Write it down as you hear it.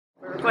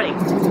recording.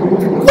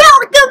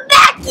 Welcome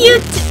back,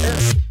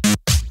 YouTube!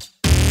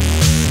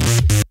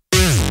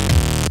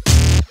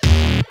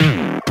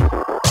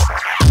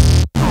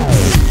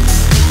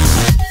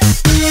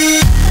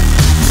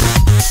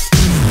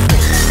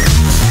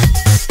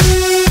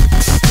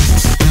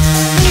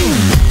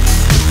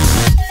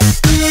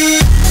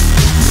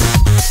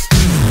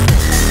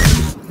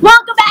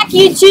 Welcome back,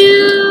 YouTube!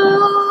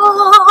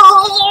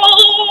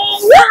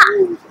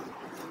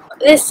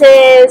 This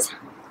is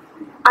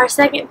our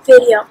second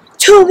video.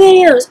 2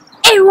 videos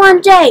in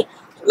 1 day.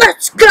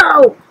 Let's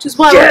go! Just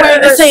why we're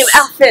wearing the same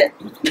outfit.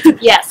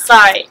 Yes,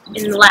 sorry,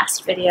 in the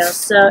last video.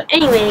 So,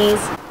 anyways,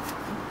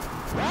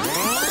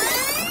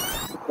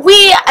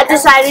 we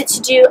decided to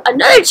do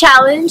another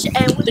challenge,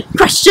 and with the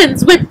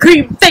questions whipped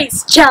cream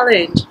face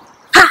challenge.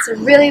 It's a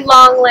really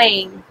long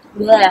name.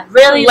 Yeah,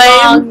 really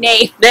long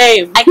name.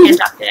 I can't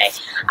talk today.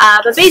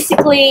 But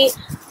basically,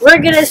 we're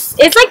gonna.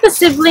 It's like the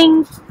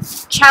sibling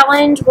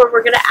challenge where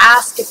we're gonna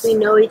ask if we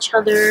know each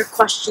other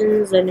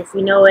questions, and if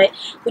we know it,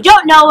 if we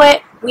don't know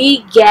it,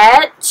 we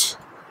get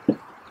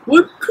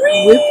whipped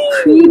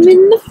cream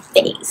in the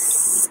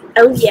face.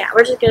 Oh yeah,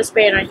 we're just gonna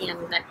spray it on our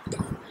hands and then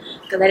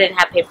because I didn't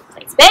have paper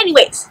plates. But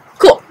anyways,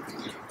 cool.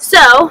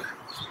 So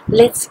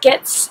let's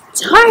get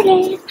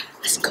started.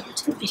 Let's go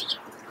to the video.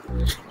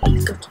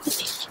 Let's go to the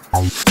video.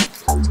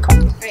 Let's go.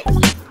 Right.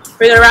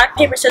 We're gonna rock,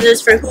 paper,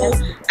 scissors for who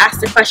asks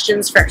the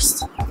questions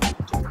first.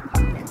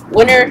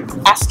 Winner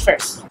asks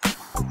first.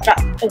 Drop,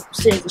 paper,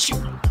 scissors,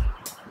 shoot.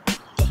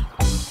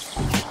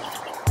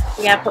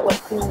 You gotta put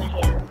whipped cream in my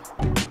hand.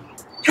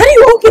 How do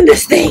you open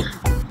this thing?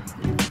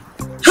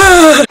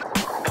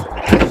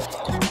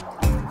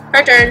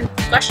 Her turn.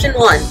 Question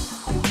 1.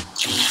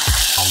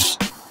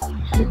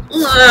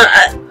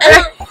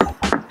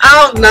 I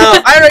don't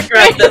know. I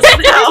regret this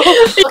now.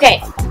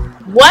 Okay.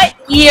 What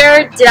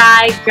year did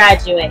I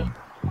graduate?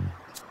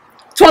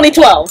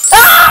 2012.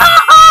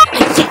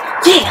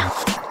 Yeah.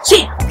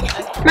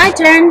 My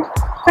turn.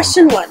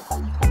 Question 1.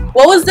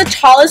 What was the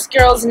tallest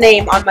girl's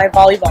name on my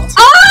volleyball team?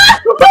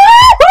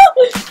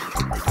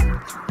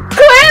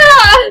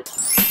 Clara!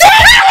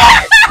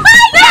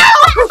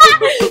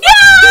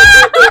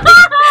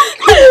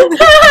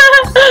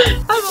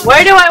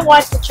 Where do I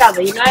want to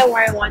travel? You know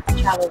where I want to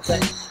travel,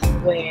 but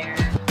where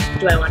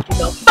do I want to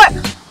go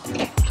first?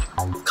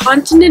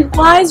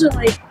 Continent-wise or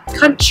like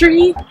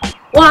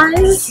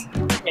country-wise?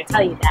 I'm not gonna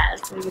tell you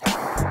that.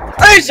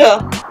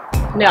 Asia!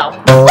 No.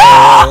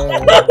 What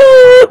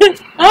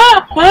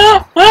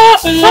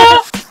was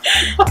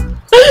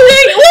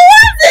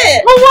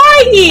it?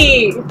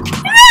 Hawaii! No!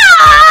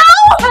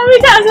 How many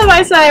times have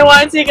I said I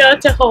wanted to go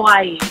to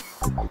Hawaii?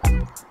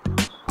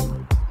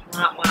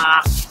 Wah,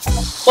 wah.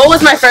 What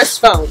was my first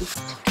phone?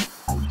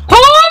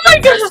 Oh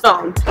my First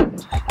god! phone.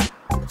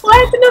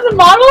 What? Another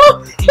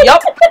model?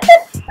 Yup.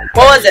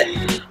 What was it?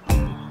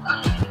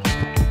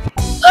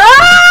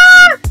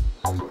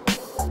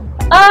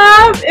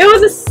 It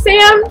was a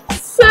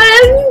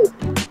Samsung.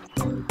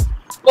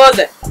 What was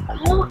it?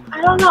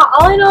 I don't know.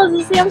 All I know is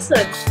a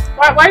Samsung.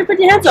 Why are you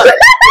putting your hands up? Why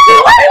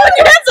are you putting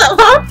your hands up,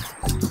 huh?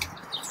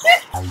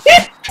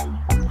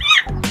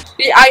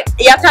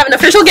 You have to have an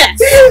official guess.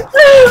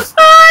 I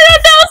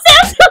don't know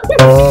Samsung.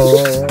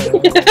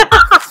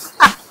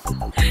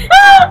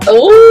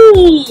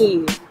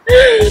 Ooh.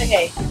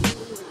 Okay.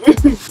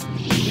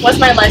 What's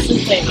my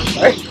license plate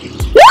number?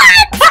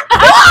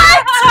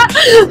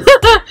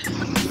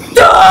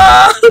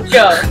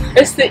 Go.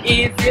 It's the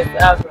easiest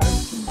ever.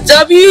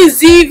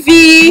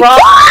 WZV.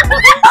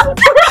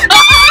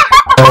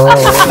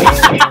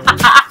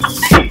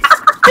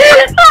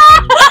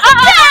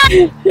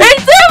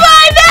 It's in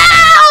my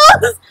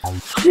nose!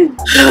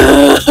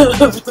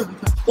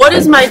 What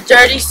is my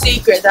dirty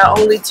secret that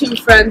only 2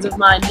 friends of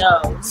mine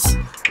knows?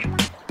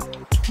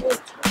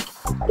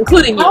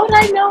 Including you. How would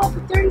I know what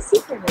the dirty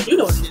secret is? You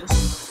know what it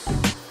is.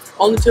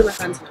 Only 2 of my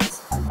friends knows.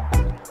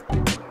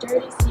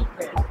 Dirty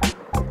secret.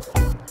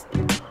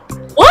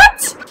 What?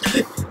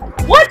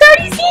 What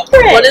dirty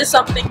secret? What is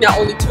something that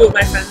only 2 of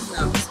my friends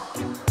knows?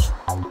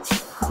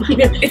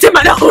 It's in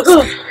my nose.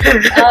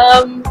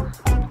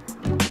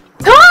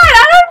 God,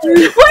 I don't.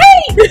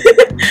 Wait!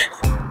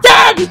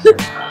 Dad!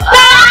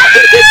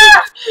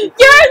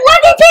 You're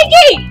lucky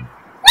pinky!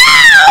 No!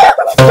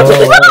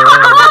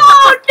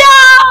 Oh no!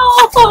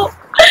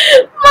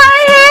 My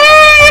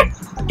hair!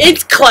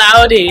 It's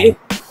cloudy.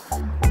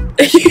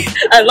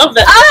 I love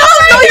that. Oh,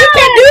 no, you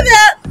can't do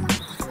that.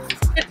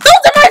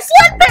 Those are my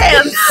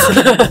sweatpants.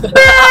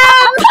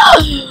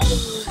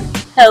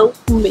 Help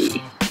me.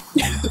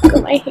 Look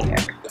at my hair.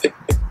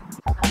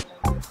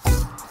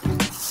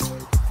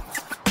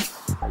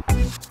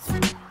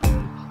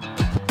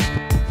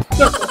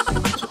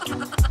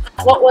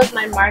 What was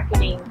my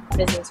marketing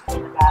business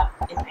plan about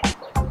in high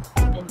school?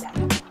 In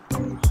depth?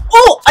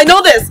 Oh, I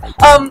know this.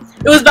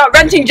 It was about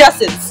renting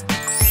dresses.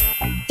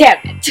 Damn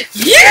it.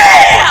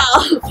 Yeah!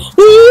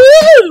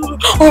 Woo!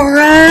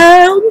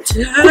 Around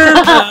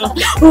town.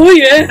 Oh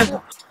yeah.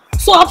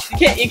 Swap.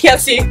 You can't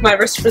see my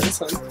wrist for this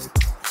one.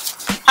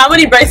 How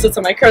many bracelets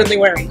am I currently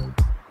wearing?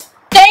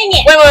 Dang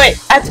it! Wait.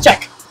 I have to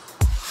check.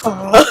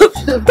 Awkward.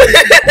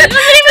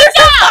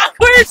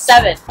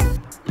 7.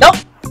 Nope.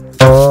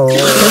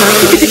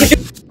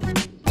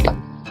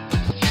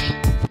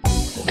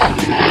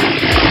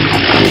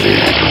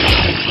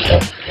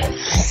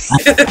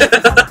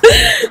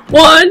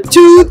 One,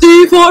 2,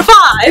 3, 4,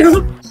 5.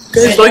 You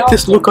guys like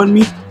this look on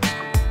me?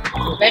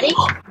 Ready?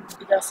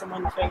 You got some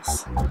on your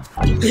face.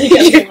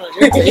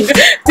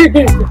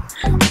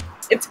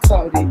 It's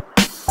cloudy.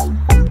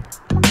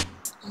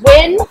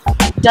 When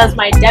does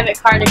my debit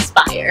card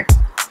expire?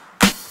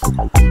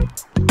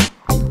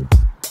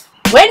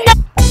 When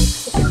does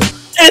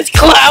It's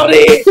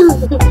cloudy.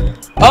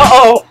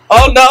 Uh-oh.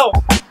 Oh no.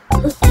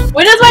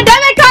 When does my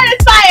debit card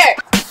expire?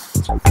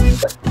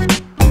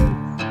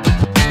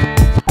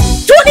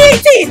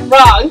 2018.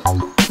 Wrong.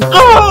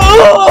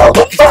 Oh.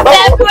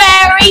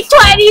 February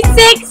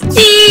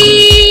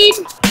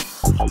 2016.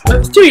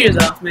 It's 2 years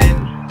off, man.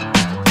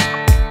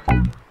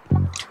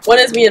 When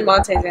is me and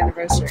Monte's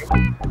anniversary?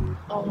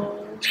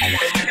 Oh.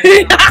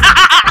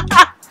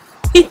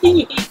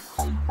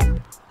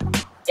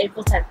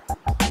 April 10th.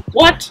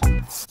 What? Are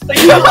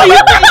you crazy? Are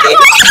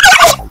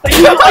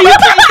you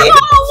crazy?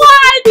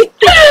 What?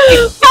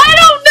 I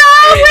don't know.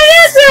 When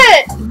is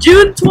it?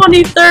 June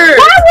 23rd. How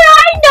would I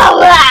know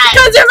that?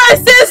 Because you're my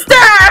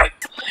sister.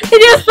 And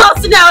you're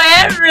supposed to know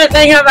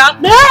everything about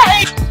me.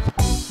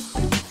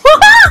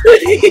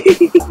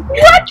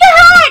 What the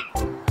heck?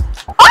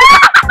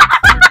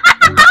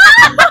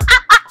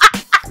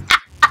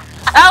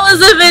 That was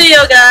the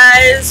video,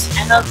 guys. I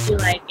hope you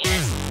like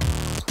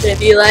it.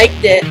 If you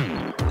liked it,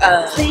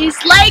 Please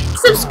like,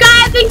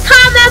 subscribe, and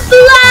comment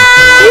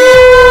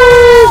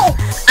below.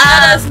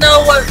 let us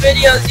know what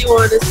videos you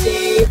want to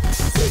see.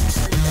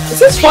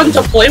 This is fun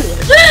to play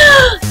with.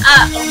 Oh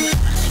my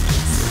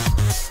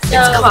It's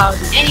cloudy.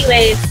 So,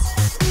 anyways,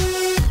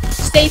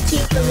 stay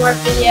tuned for more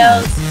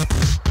videos.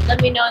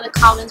 Let me know in the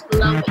comments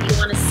below what you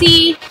want to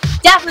see.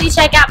 Definitely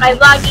check out my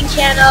vlogging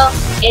channel.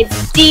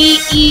 It's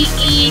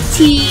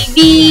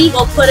DEETV.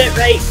 We'll put it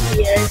right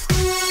here.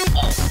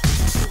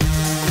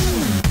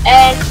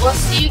 And we'll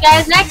see you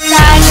guys next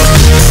time.